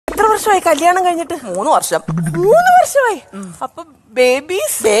വർഷമായി കല്യാണം കഴിഞ്ഞിട്ട്? 3 വർഷം. 3 വർഷമായി. അപ്പൊ ബേബി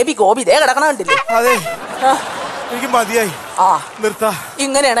ഗോപി ഇതേ കിടക്കണ കണ്ടില്ലേ? അതെ, എനിക്ക് മതിയായി. നിർത്താ.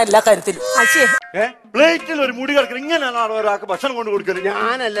 ഇങ്ങനെയാണ് എല്ലാ കാര്യത്തിലും. പ്ലേറ്റിൽ ഒരു മുടി കിടക്കണം. ഇങ്ങനെയാണ് ഒരാൾക്ക് ഭക്ഷണം കൊണ്ട് കൊടുക്കുന്നത്.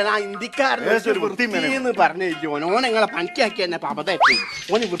 ഞാനല്ല ഇന്ത്യക്കാരന് പറഞ്ഞില്ലോ. ഓൻ നിങ്ങളെ പണിക്കാക്കി തന്നെ പബതായിട്ട്.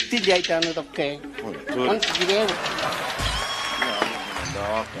 ഓന് വൃത്തിയില്ലായിട്ടാണ് ഇതൊക്കെ.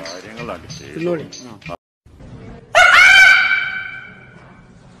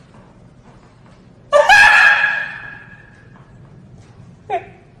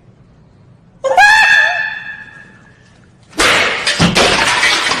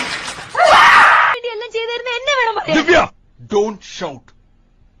 Don't shout.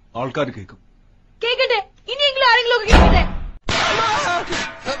 ആൾക്കാർ കേൾക്കും. കേക്കട്ടെ, ഇനിയെങ്കിലും ആരെങ്കിലും ഒക്കെ കേൾക്കട്ടെ.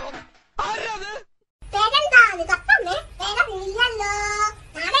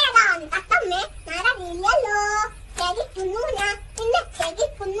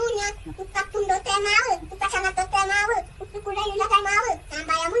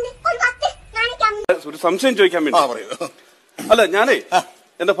 ഒരു സംശയം ചോദിക്കാൻ വേണ്ടി. അല്ല, ഞാനേ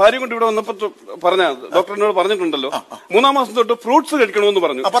എന്റെ ഭാര്യ കൊണ്ട് ഇവിടെ വന്നപ്പോ ഡോക്ടറിനോട് പറഞ്ഞിട്ടുണ്ടല്ലോ 3-ാം മാസം തൊട്ട് ഫ്രൂട്ട്സ് കഴിക്കണമെന്ന്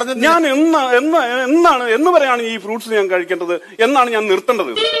പറഞ്ഞു. ഞാൻ എന്ന് വരെയാണ് ഈ ഫ്രൂട്ട്സ് ഞാൻ കഴിക്കേണ്ടത്? എന്നാണ് ഞാൻ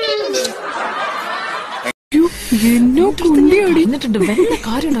നിർത്തേണ്ടത്?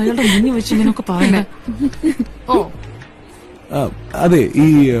 അതെ, ഈ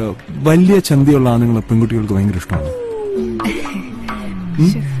വലിയ ചന്തിയുള്ള ആണുങ്ങളെ പെൺകുട്ടികൾക്ക് ഭയങ്കര ഇഷ്ടമാണ്.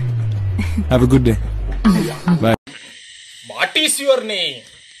 Have A good day. By. What is your name?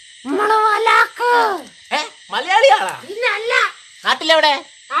 മലയാളിയാണോ? നാട്ടിലെവിടെ?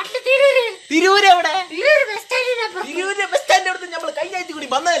 Tirur എവിടെ? തിരൂര് ബസ് സ്റ്റാൻഡിന്റെ അടുത്ത് നമ്മൾ കഴിഞ്ഞാഴ്ച കൂടി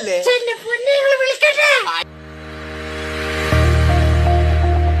വന്നതല്ലേ?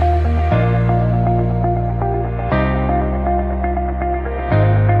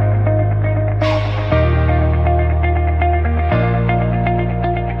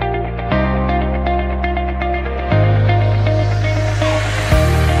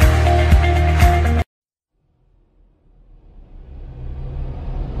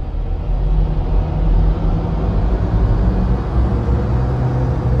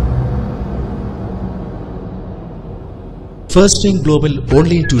 First time global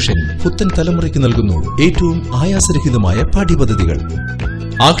online tuition പുത്തൻ തലമുറയ്ക്ക് നൽകുന്നു ഏറ്റവും ആയാസരഹിതമായ പാഠ്യപദ്ധതികൾ.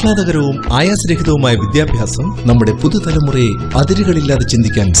 ആഹ്ലാദകരവും ആയാസരഹിതവുമായ വിദ്യാഭ്യാസം നമ്മുടെ പുതുതലമുറയെ അതിരുകളില്ലാതെ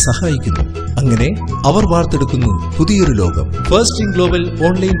ചിന്തിക്കാൻ സഹായിക്കുന്നു. അങ്ങനെ അവർ വാർത്തെടുക്കുന്നു പുതിയൊരു ലോകം. First time global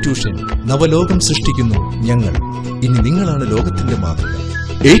online tuition നവലോകം സൃഷ്ടിക്കുന്നു ഞങ്ങൾ. ഇനി നിങ്ങളാണ് ലോകത്തിന്റെ മാതൃക.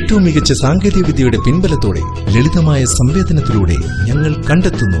 ഏറ്റവും മികച്ച സാങ്കേതിക വിദ്യയുടെ പിൻബലത്തോടെ ലളിതമായ സംവേദനത്തിലൂടെ ഞങ്ങൾ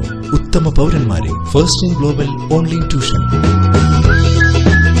കണ്ടെത്തുന്നു ഉത്തമ പൗരന്മാരെ. First time global online tuition.